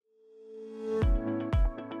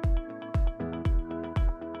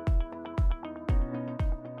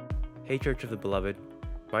Hey Church of the Beloved,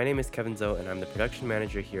 my name is Kevin Zoe and I'm the production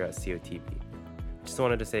manager here at COTB. Just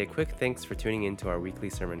wanted to say a quick thanks for tuning in to our weekly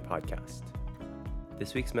sermon podcast.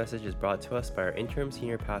 This week's message is brought to us by our interim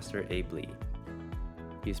senior pastor, Abe Lee.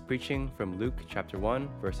 He is preaching from Luke chapter 1,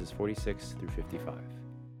 verses 46 through 55.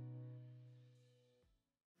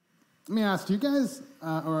 Let me ask, do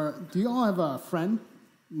you all have a friend,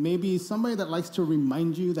 maybe somebody that likes to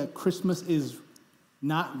remind you that Christmas is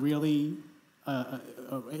not really,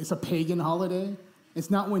 it's a pagan holiday? It's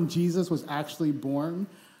not when Jesus was actually born,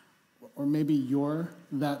 or maybe you're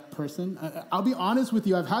that person. I'll be honest with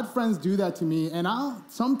you, I've had friends do that to me, and I'll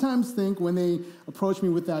sometimes think when they approach me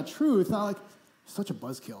with that truth, I'm like, such a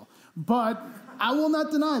buzzkill. But I will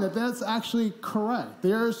not deny that that's actually correct.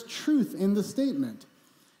 There's truth in the statement.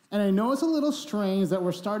 And I know it's a little strange that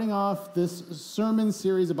we're starting off this sermon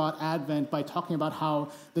series about Advent by talking about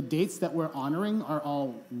how the dates that we're honoring are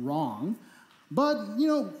all wrong. But,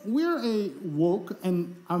 we're a woke,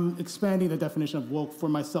 and I'm expanding the definition of woke for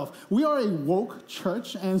myself. We are a woke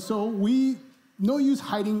church, and so we no use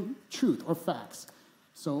hiding truth or facts.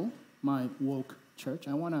 So, my woke church,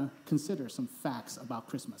 I want to consider some facts about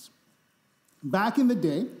Christmas. Back in the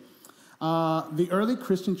day, the early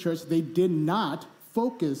Christian church, they did not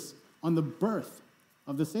focus on the birth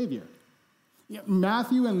of the Savior.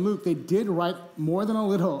 Matthew and Luke, they did write more than a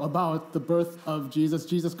little about the birth of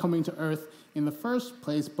Jesus coming to earth in the first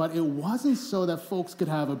place, but it wasn't so that folks could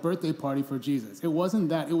have a birthday party for Jesus. It wasn't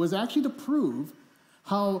that. It was actually to prove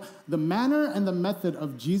how the manner and the method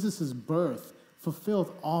of Jesus' birth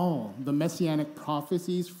fulfilled all the messianic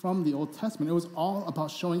prophecies from the Old Testament. It was all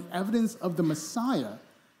about showing evidence of the Messiah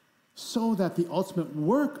so that the ultimate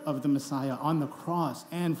work of the Messiah on the cross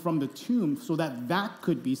and from the tomb, so that that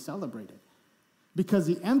could be celebrated. Because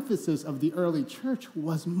the emphasis of the early church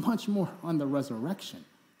was much more on the resurrection,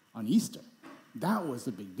 on Easter. That was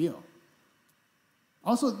the big deal.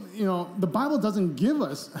 Also, the Bible doesn't give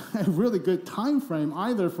us a really good time frame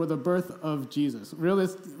either for the birth of Jesus. Really,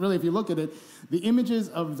 if you look at it, the images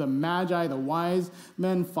of the Magi, the wise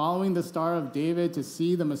men following the Star of David to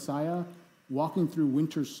see the Messiah walking through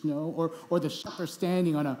winter snow, or the shepherds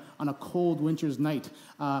standing on a cold winter's night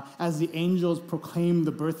as the angels proclaim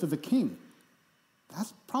the birth of the king.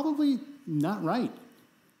 That's probably not right.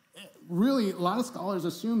 Really, a lot of scholars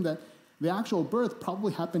assume that the actual birth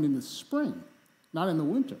probably happened in the spring, not in the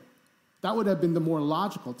winter. That would have been the more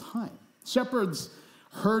logical time. Shepherds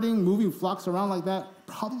herding, moving flocks around like that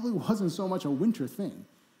probably wasn't so much a winter thing.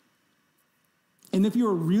 And if you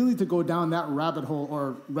were really to go down that rabbit hole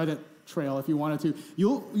or Reddit trail, if you wanted to,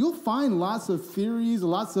 you'll find lots of theories,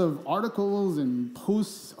 lots of articles and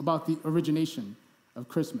posts about the origination of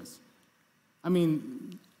Christmas. I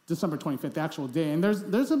mean, December 25th, the actual day. And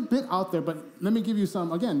there's a bit out there, but let me give you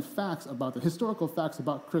some, again, facts about the historical facts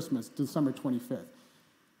about Christmas, December 25th.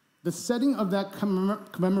 The setting of that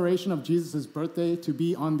commemoration of Jesus' birthday to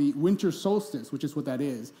be on the winter solstice, which is what that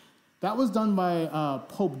is, that was done by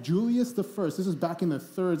Pope Julius I. This is back in the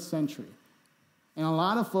 3rd century. And a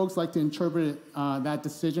lot of folks like to interpret that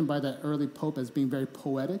decision by that early pope as being very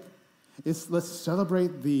poetic. Let's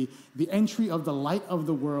celebrate the entry of the light of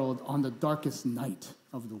the world on the darkest night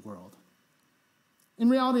of the world. In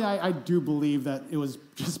reality, I do believe that it was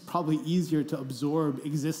just probably easier to absorb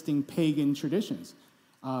existing pagan traditions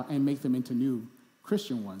and make them into new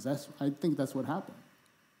Christian ones. I think that's what happened.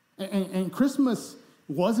 And Christmas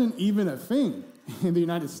wasn't even a thing in the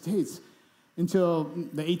United States until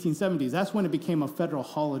the 1870s. That's when it became a federal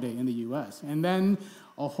holiday in the U.S. And then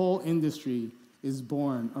a whole industry is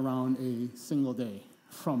born around a single day,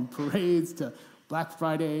 from parades to Black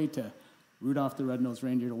Friday to Rudolph the Red-Nosed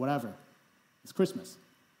Reindeer or whatever. It's Christmas.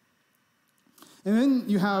 And then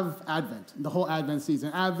you have Advent, the whole Advent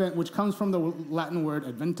season. Advent, which comes from the Latin word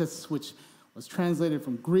adventus, which was translated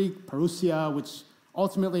from Greek, parousia, which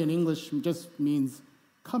ultimately in English just means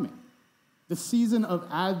coming. The season of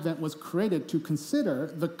Advent was created to consider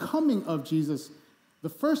the coming of Jesus the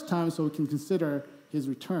first time so we can consider his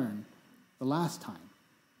return the last time.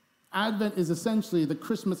 Advent is essentially the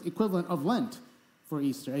Christmas equivalent of Lent for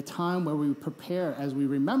Easter, a time where we prepare as we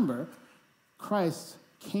remember Christ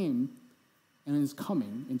came and is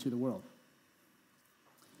coming into the world.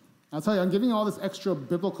 I'll tell you, I'm giving all this extra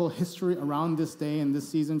biblical history around this day and this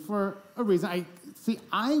season for a reason.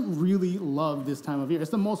 I really love this time of year. It's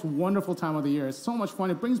the most wonderful time of the year. It's so much fun.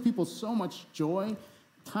 It brings people so much joy,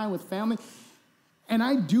 time with family. And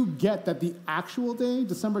I do get that the actual day,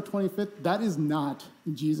 December 25th, that is not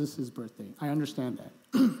Jesus' birthday. I understand that.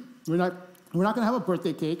 We're not going to have a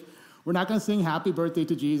birthday cake. We're not going to sing happy birthday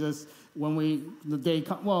to Jesus when the day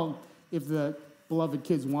comes. Well, if the beloved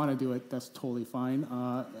kids want to do it, that's totally fine.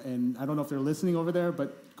 And I don't know if they're listening over there,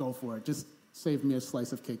 but go for it. Just save me a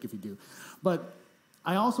slice of cake if you do. But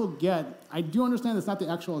I do understand it's not the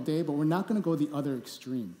actual day, but we're not going to go the other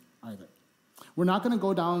extreme either. We're not going to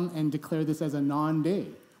go down and declare this as a non-day.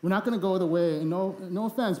 We're not going to go the way, and no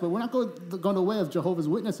offense, but we're not going the way of Jehovah's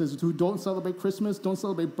Witnesses who don't celebrate Christmas, don't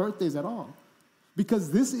celebrate birthdays at all.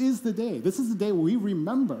 Because this is the day. This is the day we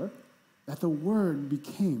remember that the Word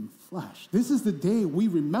became flesh. This is the day we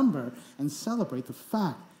remember and celebrate the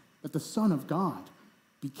fact that the Son of God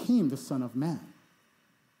became the Son of Man.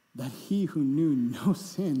 That he who knew no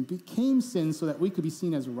sin became sin so that we could be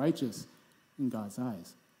seen as righteous in God's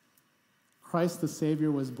eyes. Christ the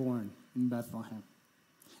Savior was born in Bethlehem.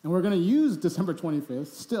 And we're going to use December 25th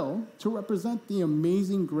still to represent the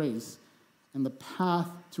amazing grace and the path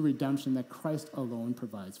to redemption that Christ alone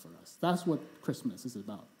provides for us. That's what Christmas is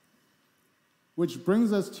about. Which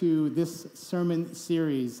brings us to this sermon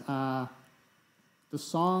series, the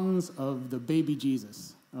Songs of the Baby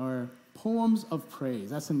Jesus, or Poems of Praise.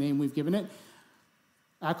 That's the name we've given it.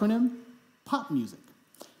 Acronym, pop music.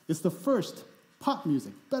 It's the first pop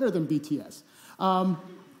music, better than BTS.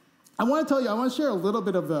 I want to share a little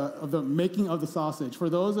bit of the making of the sausage. For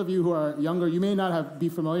those of you who are younger, you may not be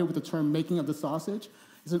familiar with the term making of the sausage.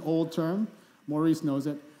 It's an old term. Maurice knows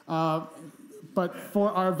it. But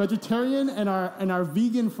for our vegetarian and our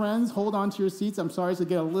vegan friends, hold on to your seats. I'm sorry to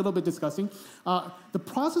get a little bit disgusting. The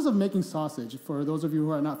process of making sausage, for those of you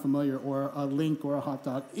who are not familiar, or a link or a hot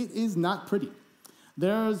dog, it is not pretty.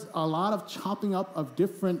 There's a lot of chopping up of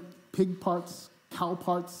different pig parts, cow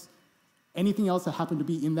parts, anything else that happened to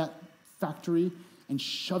be in that factory, and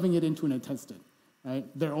shoving it into an intestine, right?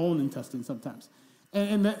 Their own intestine sometimes.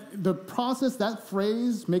 And the process, that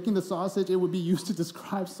phrase, making the sausage, it would be used to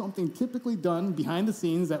describe something typically done behind the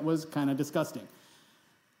scenes that was kind of disgusting.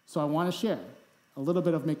 So I want to share a little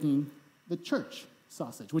bit of making the church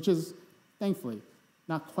sausage, which is, thankfully,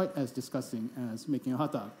 not quite as disgusting as making a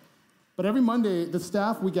hot dog. But every Monday, the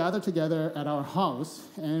staff, we gather together at our house,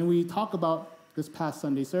 and we talk about this past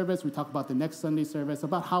Sunday service, we talk about the next Sunday service,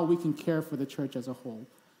 about how we can care for the church as a whole,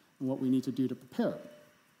 and what we need to do to prepare it.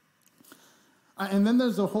 And then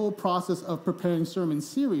there's a whole process of preparing sermon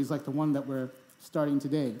series like the one that we're starting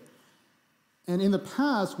today. And in the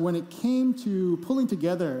past, when it came to pulling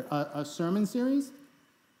together a sermon series,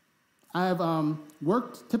 I've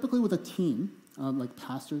worked typically with a team, like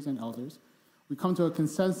pastors and elders. We come to a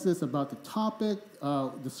consensus about the topic,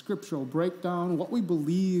 the scriptural breakdown, what we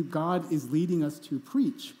believe God is leading us to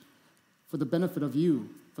preach for the benefit of you,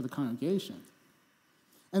 for the congregation.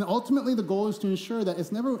 And ultimately, the goal is to ensure that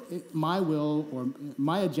it's never my will or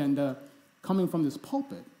my agenda coming from this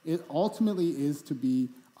pulpit. It ultimately is to be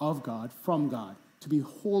of God, from God, to be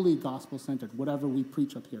wholly gospel-centered, whatever we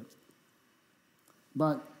preach up here.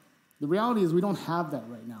 But the reality is we don't have that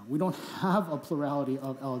right now. We don't have a plurality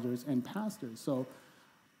of elders and pastors. So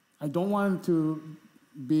I don't want to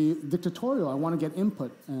be dictatorial. I want to get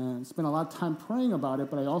input and spend a lot of time praying about it,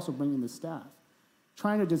 but I also bring in the staff,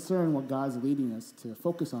 trying to discern what God's leading us to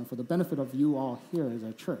focus on for the benefit of you all here as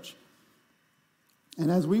our church. And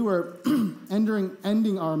as we were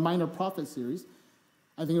ending our Minor Prophet series,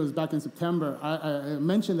 I think it was back in September, I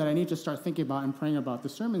mentioned that I need to start thinking about and praying about the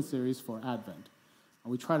sermon series for Advent.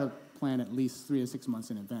 We try to plan at least 3 to 6 months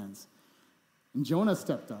in advance. And Jonah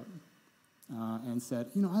stepped up and said,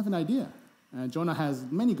 I have an idea. Jonah has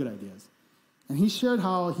many good ideas. And he shared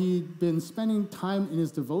how he'd been spending time in his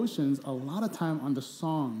devotions, a lot of time on the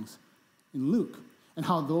songs in Luke, and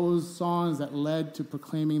how those songs that led to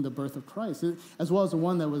proclaiming the birth of Christ, as well as the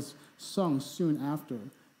one that was sung soon after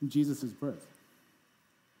Jesus' birth.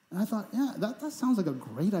 And I thought, that sounds like a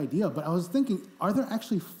great idea, but I was thinking, are there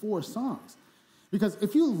actually 4 songs? Because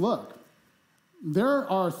if you look, there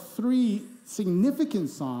are 3 significant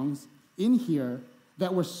songs in here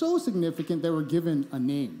that were so significant they were given a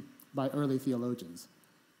name by early theologians.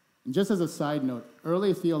 And just as a side note,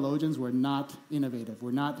 early theologians were not innovative.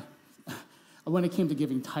 We're not, when it came to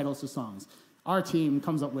giving titles to songs. Our team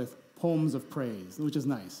comes up with poems of praise, which is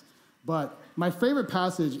nice. But my favorite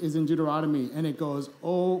passage is in Deuteronomy, and it goes,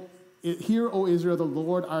 Hear, O Israel, the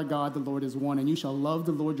Lord our God, the Lord is one, and you shall love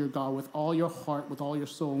the Lord your God with all your heart, with all your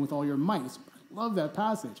soul, and with all your might. I love that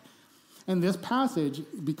passage. And this passage,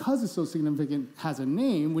 because it's so significant, has a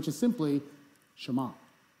name, which is simply Shema.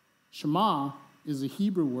 Shema is a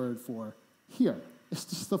Hebrew word for hear. It's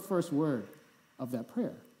just the first word of that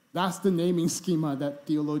prayer. That's the naming schema that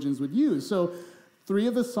theologians would use. So 3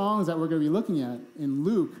 of the songs that we're going to be looking at in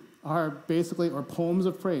Luke are poems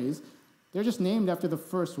of praise. They're just named after the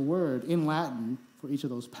first word in Latin for each of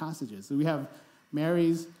those passages. So we have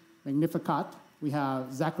Mary's Magnificat, we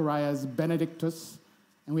have Zacharias Benedictus,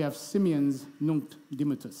 and we have Simeon's Nunc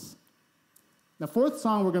Dimittis. The fourth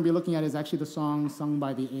song we're going to be looking at is actually the song sung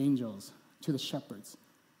by the angels to the shepherds,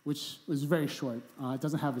 which was very short. It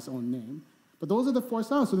doesn't have its own name. But those are the four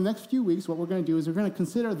songs. So the next few weeks, what we're going to do is we're going to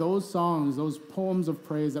consider those songs, those poems of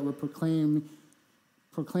praise that were proclaiming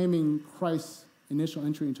Christ's initial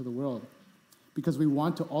entry into the world, because we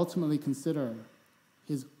want to ultimately consider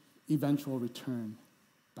his eventual return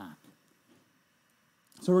back.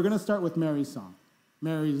 So we're going to start with Mary's song,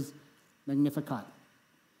 Mary's Magnificat.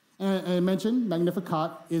 And I mentioned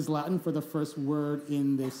Magnificat is Latin for the first word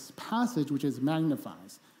in this passage, which is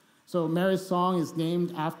magnifies. So Mary's song is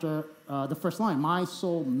named after the first line, my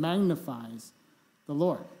soul magnifies the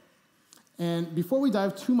Lord. And before we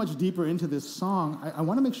dive too much deeper into this song, I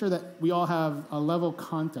want to make sure that we all have a level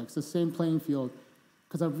context, the same playing field,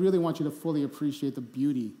 because I really want you to fully appreciate the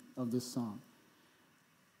beauty of this song.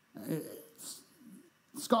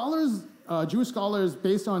 Jewish scholars,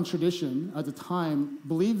 based on tradition at the time,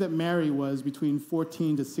 believed that Mary was between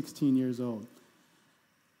 14 to 16 years old,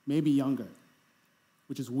 maybe younger,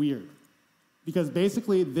 which is weird. Because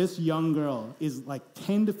basically, this young girl is like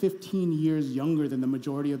 10 to 15 years younger than the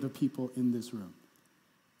majority of the people in this room.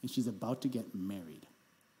 And she's about to get married.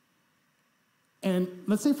 And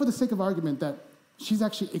let's say for the sake of argument that she's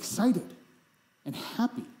actually excited and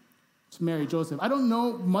happy to marry Joseph. I don't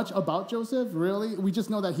know much about Joseph, really. We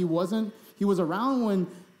just know that he was around when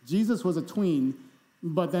Jesus was a tween,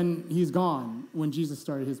 but then he's gone when Jesus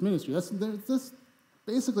started his ministry. That's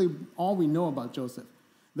basically all we know about Joseph.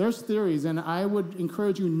 There's theories, and I would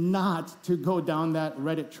encourage you not to go down that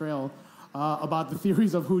Reddit trail about the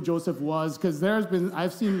theories of who Joseph was, because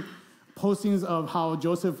I've seen postings of how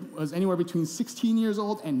Joseph was anywhere between 16 years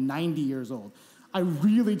old and 90 years old. I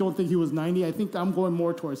really don't think he was 90. I think I'm going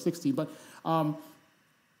more towards 16. But I'll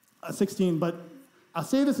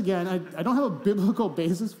say this again. I don't have a biblical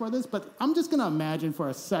basis for this, but I'm just going to imagine for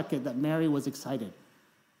a second that Mary was excited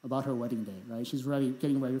about her wedding day, right? She's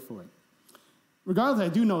getting ready for it. Regardless, I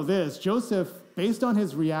do know this. Joseph, based on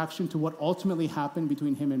his reaction to what ultimately happened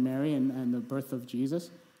between him and Mary and the birth of Jesus,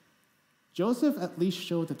 Joseph at least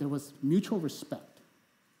showed that there was mutual respect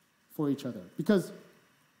for each other because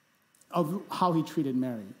of how he treated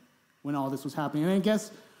Mary when all this was happening. And I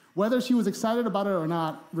guess whether she was excited about it or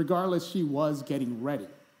not, regardless, she was getting ready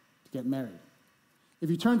to get married. If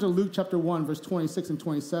you turn to Luke chapter 1, verse 26 and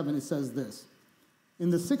 27, it says this. In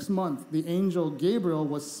the 6th month, the angel Gabriel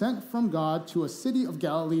was sent from God to a city of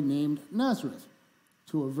Galilee named Nazareth,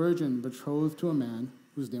 to a virgin betrothed to a man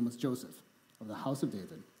whose name was Joseph, of the house of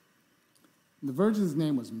David. And the virgin's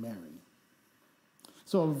name was Mary.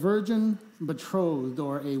 So a virgin betrothed,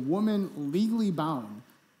 or a woman legally bound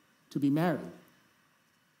to be married,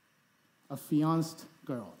 a fianced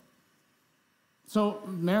girl. So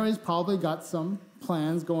Mary's probably got some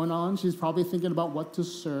plans going on. She's probably thinking about what to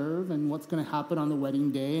serve and what's going to happen on the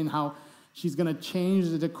wedding day and how she's going to change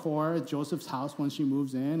the decor at Joseph's house when she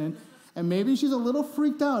moves in. And maybe she's a little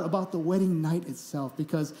freaked out about the wedding night itself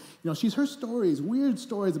because, she's heard stories, weird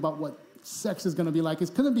stories about what sex is going to be like.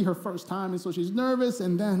 It's going to be her first time, and so she's nervous,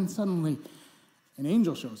 and then suddenly an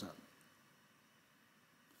angel shows up.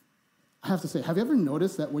 I have to say, have you ever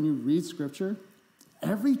noticed that when you read Scripture,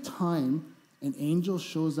 every time an angel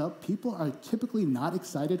shows up, people are typically not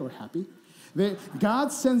excited or happy?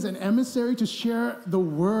 God sends an emissary to share the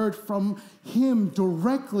word from him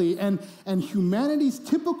directly, and humanity's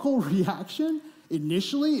typical reaction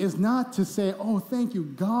initially is not to say, oh, thank you,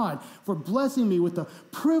 God, for blessing me with the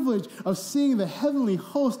privilege of seeing the heavenly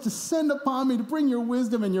host descend upon me to bring your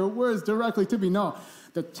wisdom and your words directly to me. No,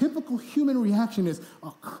 the typical human reaction is,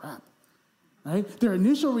 oh, crap, right? Their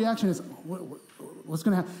initial reaction is, what's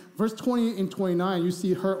going to happen? Verse 20 and 29, you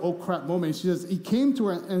see her oh, crap moment. She says, he came to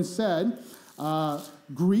her and said,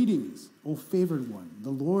 greetings, O favored one, the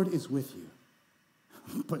Lord is with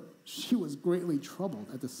you. But she was greatly troubled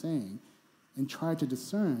at the saying and tried to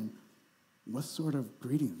discern what sort of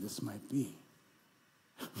greeting this might be.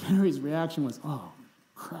 Mary's reaction was, oh,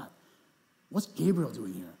 crap. What's Gabriel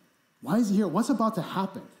doing here? Why is he here? What's about to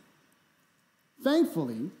happen?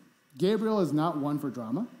 Thankfully, Gabriel is not one for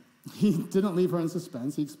drama. He didn't leave her in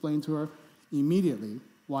suspense. He explained to her immediately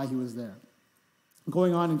why he was there.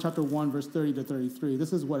 Going on in chapter 1, verse 30 to 33,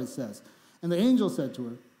 this is what it says. And the angel said to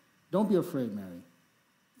her, don't be afraid, Mary,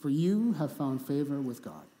 for you have found favor with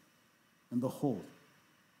God. And behold,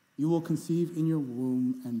 you will conceive in your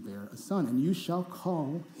womb and bear a son, and you shall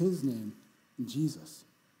call his name Jesus.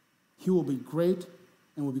 He will be great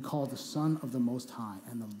and will be called the Son of the Most High,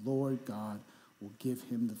 and the Lord God will give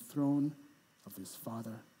him the throne of his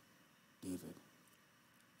father David.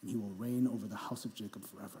 and he will reign over the house of Jacob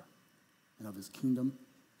forever, and of his kingdom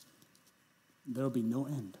there will be no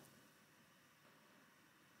end.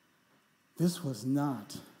 This was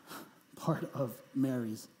not part of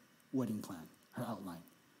Mary's wedding plan, her outline.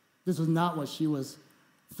 This was not what she was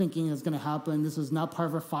thinking is going to happen. This was not part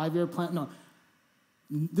of her 5-year plan. No,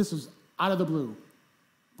 this was out of the blue.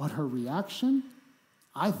 But her reaction,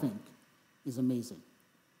 I think, is amazing.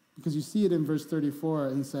 Because you see it in verse 34,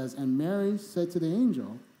 and it says, "And Mary said to the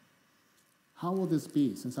angel, 'How will this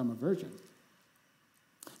be, since I'm a virgin?'"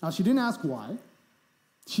 Now, she didn't ask why.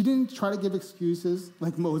 She didn't try to give excuses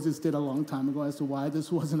like Moses did a long time ago as to why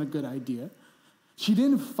this wasn't a good idea. She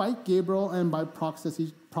didn't fight Gabriel and by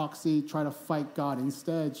proxy try to fight God.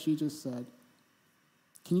 Instead, she just said,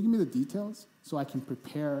 "Can you give me the details so I can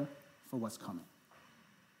prepare for what's coming?"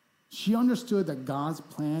 She understood that God's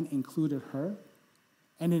plan included her,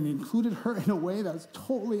 and it included her in a way that's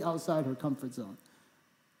totally outside her comfort zone,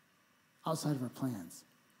 outside of her plans.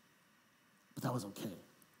 But that was okay.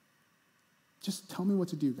 Just tell me what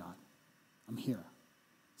to do, God. I'm here.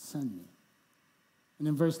 Send me. And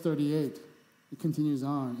in verse 38, it continues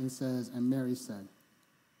on and says, "And Mary said,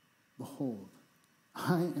 'Behold,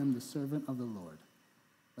 I am the servant of the Lord.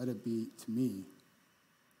 Let it be to me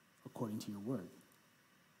according to your word.'"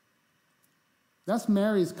 That's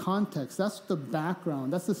Mary's context. That's the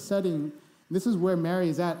background. That's the setting. This is where Mary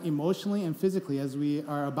is at emotionally and physically as we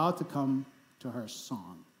are about to come to her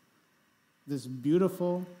song. This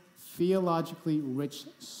beautiful, theologically rich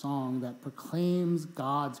song that proclaims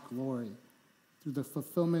God's glory through the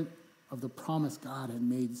fulfillment of the promise God had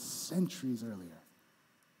made centuries earlier,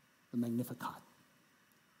 the Magnificat.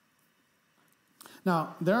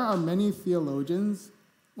 Now, there are many theologians,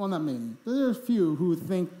 well, not many, but there are a few who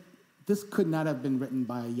think this could not have been written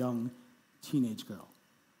by a young teenage girl.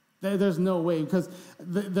 There's no way, because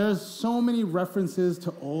there's so many references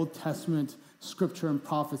to Old Testament scripture and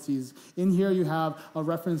prophecies. In here you have a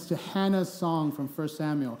reference to Hannah's song from 1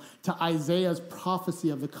 Samuel, to Isaiah's prophecy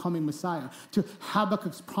of the coming Messiah, to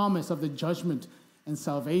Habakkuk's promise of the judgment and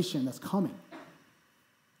salvation that's coming.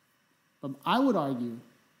 But I would argue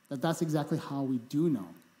that that's exactly how we do know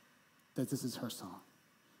that this is her song.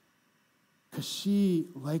 Because she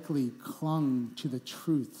likely clung to the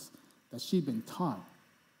truths that she'd been taught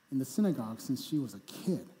in the synagogue since she was a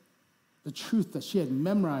kid. The truth that she had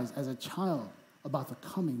memorized as a child about the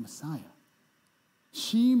coming Messiah.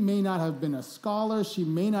 She may not have been a scholar, she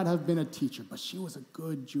may not have been a teacher, but she was a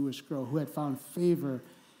good Jewish girl who had found favor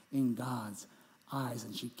in God's eyes,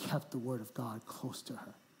 and she kept the word of God close to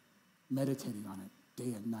her, meditating on it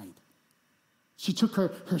day and night. She took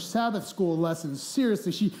her Sabbath school lessons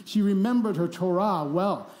seriously. She remembered her Torah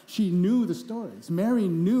well. She knew the stories. Mary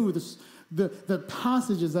knew the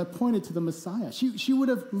passages that pointed to the Messiah. She would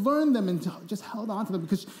have learned them and just held on to them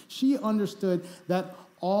because she understood that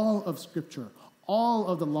all of Scripture, all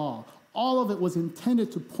of the law, all of it was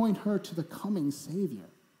intended to point her to the coming Savior.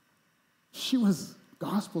 She was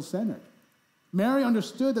gospel-centered. Mary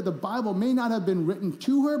understood that the Bible may not have been written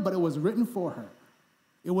to her, but it was written for her.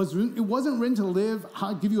 It wasn't written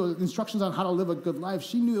to give you instructions on how to live a good life.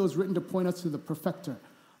 She knew it was written to point us to the perfecter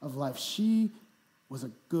of life. She was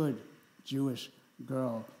a good Jewish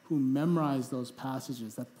girl who memorized those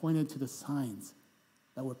passages that pointed to the signs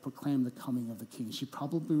that would proclaim the coming of the King. She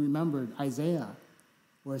probably remembered Isaiah,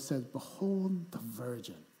 where it says, "Behold the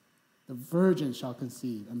virgin shall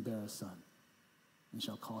conceive and bear a son, and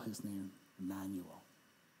shall call his name Emmanuel."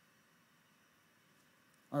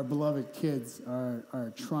 Our beloved kids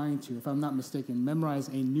are trying to, if I'm not mistaken, memorize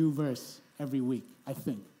a new verse every week, I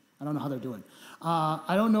think. I don't know how they're doing.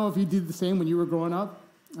 I don't know if you did the same when you were growing up,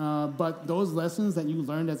 but those lessons that you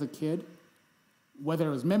learned as a kid, whether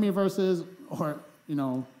it was memory verses or,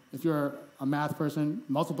 if you're a math person,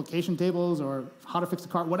 multiplication tables or how to fix a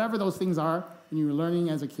car, whatever those things are, and you were learning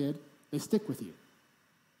as a kid, they stick with you.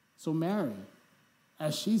 So Mary,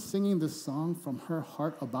 as she's singing this song from her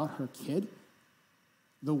heart about her kid,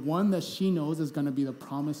 the one that she knows is going to be the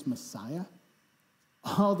promised Messiah,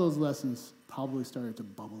 all those lessons probably started to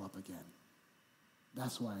bubble up again.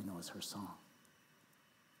 That's why I know it's her song.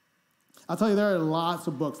 I'll tell you, there are lots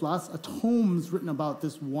of books, lots of tomes written about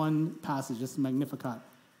this one passage, this Magnificat.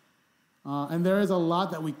 And there is a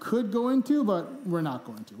lot that we could go into, but we're not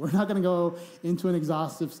going to. We're not going to go into an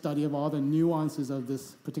exhaustive study of all the nuances of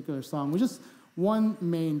this particular song. Just one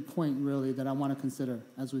main point, really, that I want to consider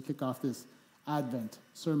as we kick off this Advent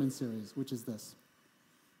sermon series, which is this.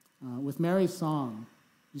 With Mary's song,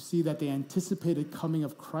 you see that the anticipated coming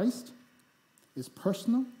of Christ is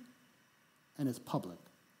personal and it's public.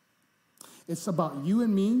 It's about you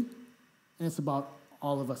and me, and it's about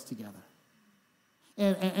all of us together.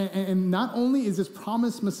 And not only is this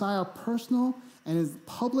promised Messiah personal and is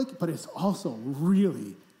public, but it's also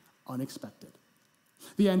really unexpected.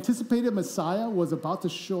 The anticipated Messiah was about to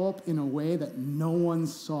show up in a way that no one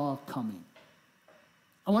saw coming.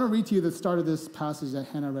 I want to read to you the start of this passage that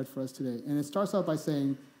Hannah read for us today. And it starts out by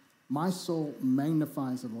saying, "My soul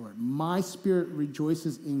magnifies the Lord. My spirit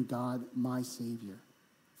rejoices in God, my Savior.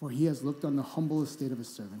 For he has looked on the humble estate of his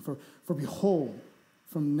servant. For behold,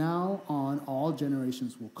 from now on all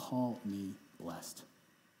generations will call me blessed.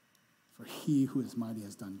 For he who is mighty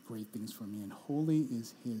has done great things for me, and holy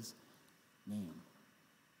is his name."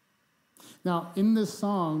 Now, in this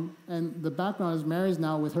song, and the background is Mary's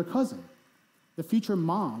now with her cousin, the future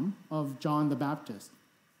mom of John the Baptist.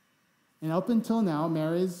 And up until now,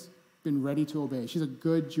 Mary's been ready to obey. She's a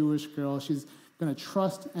good Jewish girl. She's going to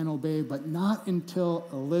trust and obey, but not until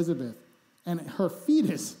Elizabeth and her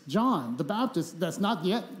fetus, John the Baptist, that's not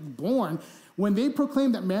yet born, when they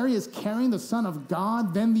proclaim that Mary is carrying the Son of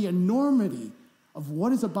God, then the enormity of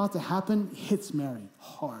what is about to happen hits Mary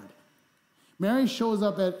hard. Mary shows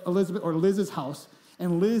up at Elizabeth or Liz's house,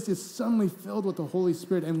 and Liz is suddenly filled with the Holy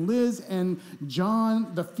Spirit. And Liz and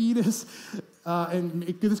John, the fetus,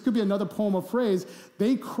 this could be another poem or phrase,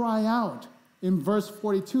 they cry out in verse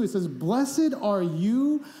 42. It says, "Blessed are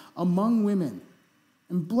you among women,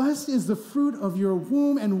 and blessed is the fruit of your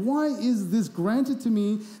womb. And why is this granted to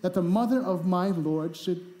me that the mother of my Lord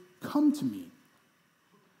should come to me?"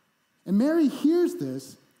 And Mary hears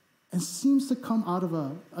this and seems to come out of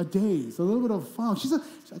a daze, a little bit of a fog.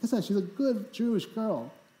 Like I said, she's a good Jewish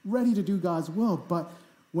girl, ready to do God's will. But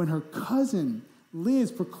when her cousin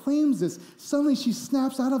Liz proclaims this, suddenly she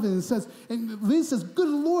snaps out of it and Liz says, "Good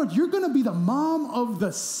Lord, you're going to be the mom of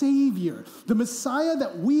the Savior, the Messiah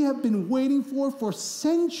that we have been waiting for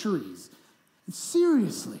centuries. And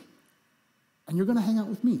seriously, and you're going to hang out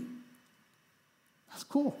with me." That's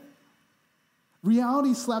cool.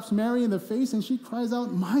 Reality slaps Mary in the face, and she cries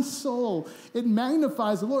out, "My soul, it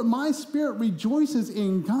magnifies the Lord. My spirit rejoices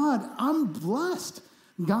in God. I'm blessed.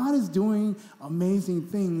 God is doing amazing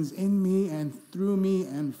things in me and through me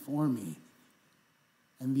and for me."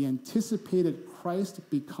 And the anticipated Christ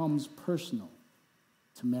becomes personal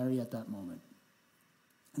to Mary at that moment.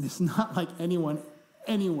 And it's not like anything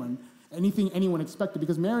anyone expected,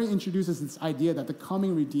 because Mary introduces this idea that the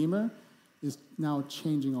coming Redeemer is now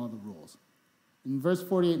changing all the rules. In verse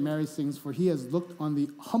 48, Mary sings, "For he has looked on the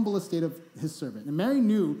humble estate of his servant." And Mary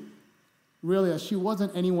knew, really, that she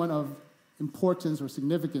wasn't anyone of importance or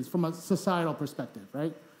significance from a societal perspective,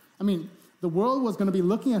 right? I mean, the world was going to be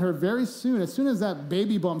looking at her very soon. As soon as that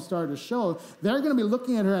baby bump started to show, they're going to be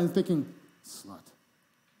looking at her and thinking, "Slut,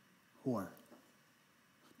 whore."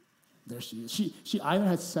 There she is. She either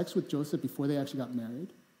had sex with Joseph before they actually got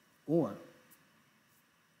married, or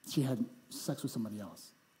she had sex with somebody else.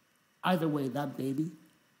 Either way, that baby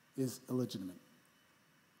is illegitimate.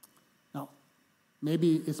 Now,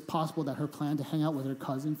 maybe it's possible that her plan to hang out with her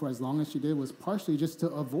cousin for as long as she did was partially just to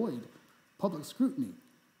avoid public scrutiny.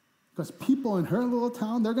 Because people in her little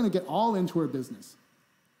town, they're going to get all into her business.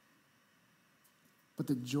 But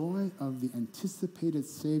the joy of the anticipated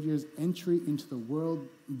Savior's entry into the world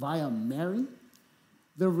via Mary,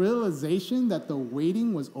 the realization that the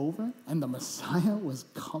waiting was over and the Messiah was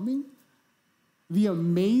coming, the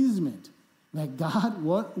amazement that God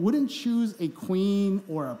wouldn't choose a queen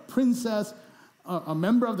or a princess, a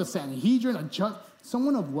member of the Sanhedrin, a judge,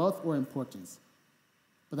 someone of wealth or importance,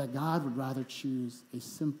 but that God would rather choose a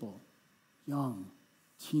simple, young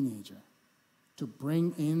teenager to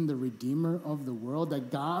bring in the Redeemer of the world,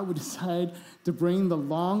 that God would decide to bring the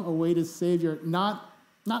long-awaited Savior, not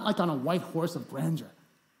like on a white horse of grandeur,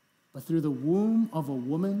 but through the womb of a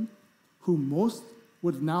woman who most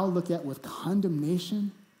would now look at with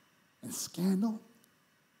condemnation and scandal.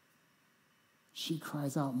 She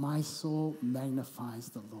cries out, "My soul magnifies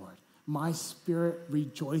the Lord. My spirit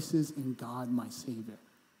rejoices in God, my Savior.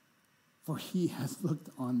 For he has looked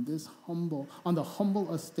on the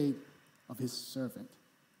humble estate of his servant.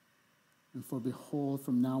 And for behold,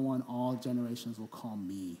 from now on, all generations will call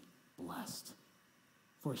me blessed.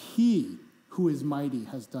 For he who is mighty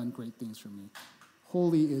has done great things for me.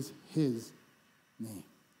 Holy is his name."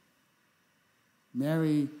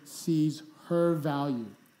 Mary sees her value,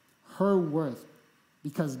 her worth,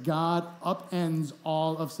 because God upends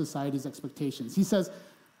all of society's expectations. She says,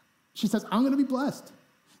 "I'm going to be blessed."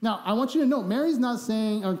 Now, I want you to know, Mary's not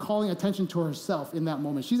saying or calling attention to herself in that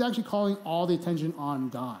moment. She's actually calling all the attention on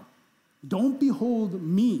God. "Don't behold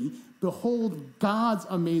me, Behold God's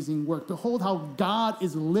amazing work. Behold how God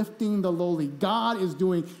is lifting the lowly. God is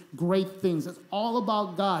doing great things. It's all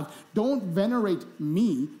about God. Don't venerate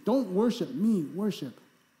me. Don't worship me. Worship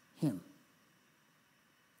him.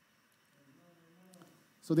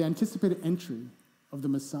 So the anticipated entry of the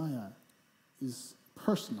Messiah is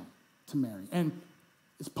personal to Mary, and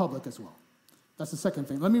it's public as well. That's the second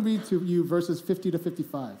thing. Let me read to you verses 50 to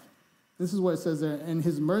 55. This is what it says there. And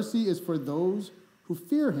his mercy is for those who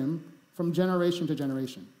fear him from generation to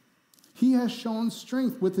generation. He has shown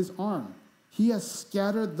strength with his arm. He has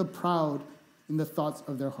scattered the proud in the thoughts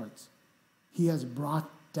of their hearts. He has brought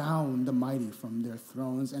down the mighty from their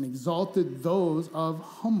thrones and exalted those of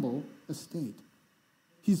humble estate.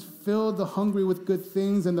 He's filled the hungry with good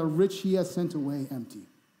things, and the rich he has sent away empty.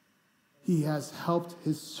 He has helped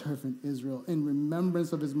his servant Israel in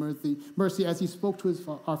remembrance of his mercy as he spoke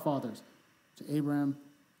to our fathers, to Abraham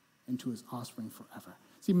and to his offspring forever.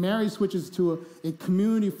 See, Mary switches to a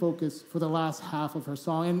community focus for the last half of her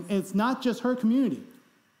song, and it's not just her community,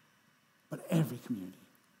 but every community.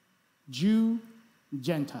 Jew,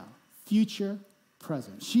 Gentile, future,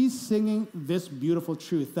 present. She's singing this beautiful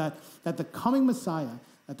truth that the coming Messiah,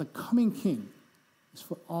 that the coming King is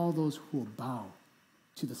for all those who will bow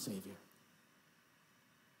to the Savior.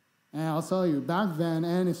 And I'll tell you, back then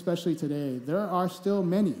and especially today, there are still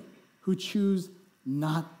many who choose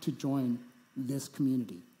not to join this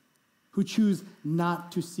community, who choose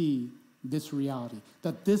not to see this reality,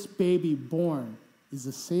 that this baby born is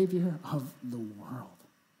the Savior of the world.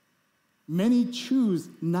 Many choose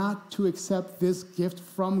not to accept this gift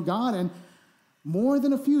from God, and more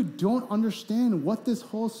than a few don't understand what this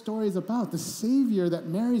whole story is about, the Savior that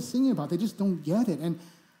Mary's singing about. They just don't get it. And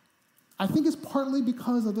I think it's partly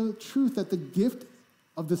because of the truth that the gift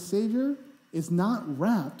of the Savior is not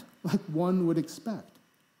wrapped like one would expect.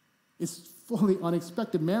 It's fully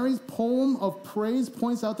unexpected. Mary's poem of praise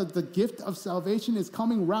points out that the gift of salvation is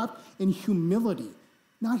coming wrapped in humility,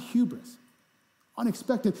 not hubris.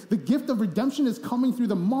 Unexpected. The gift of redemption is coming through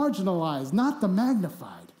the marginalized, not the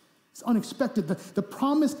magnified. It's unexpected. The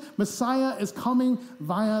promised Messiah is coming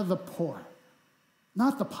via the poor,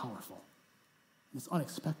 not the powerful. It's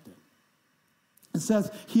unexpected. It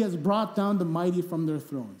says, he has brought down the mighty from their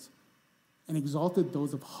thrones and exalted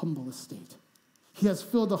those of humble estate. He has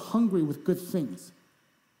filled the hungry with good things,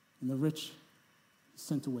 and the rich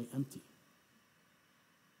sent away empty.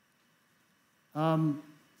 I'm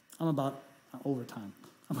about over time.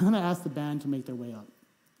 I'm going to ask the band to make their way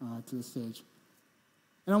up to the stage.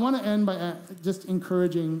 And I want to end by just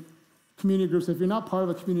encouraging community groups. If you're not part of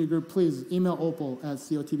a community group, please email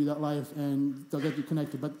opal@cotb.life and they'll get you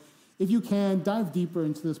connected. But if you can, dive deeper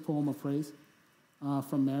into this poem of praise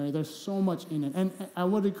from Mary. There's so much in it. And I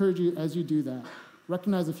would encourage you, as you do that,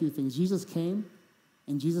 recognize a few things. Jesus came,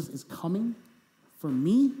 and Jesus is coming for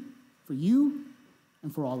me, for you,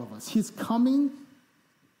 and for all of us. His coming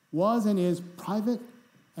was and is private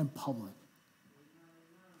and public.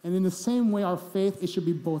 And in the same way, our faith, it should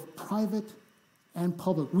be both private and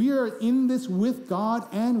public. We are in this with God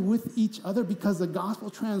and with each other because the gospel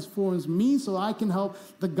transforms me so I can help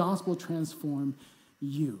the gospel transform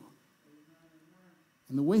you.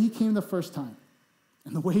 And the way he came the first time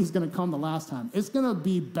and the way he's going to come the last time, it's going to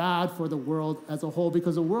be bad for the world as a whole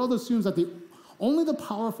because the world assumes that only the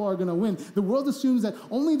powerful are going to win. The world assumes that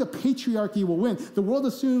only the patriarchy will win. The world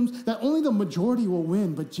assumes that only the majority will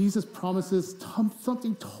win. But Jesus promises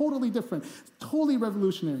something totally different, totally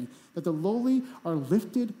revolutionary, that the lowly are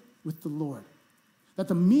lifted with the Lord, that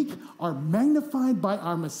the meek are magnified by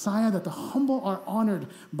our Messiah, that the humble are honored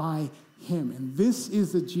by him. And this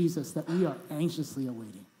is the Jesus that we are anxiously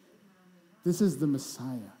awaiting. This is the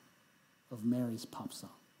Messiah of Mary's pop song.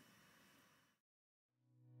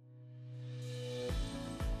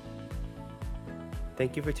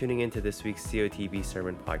 Thank you for tuning in to this week's COTB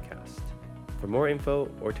Sermon Podcast. For more info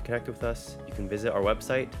or to connect with us, you can visit our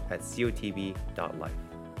website at cotb.life.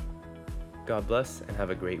 God bless and have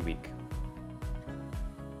a great week.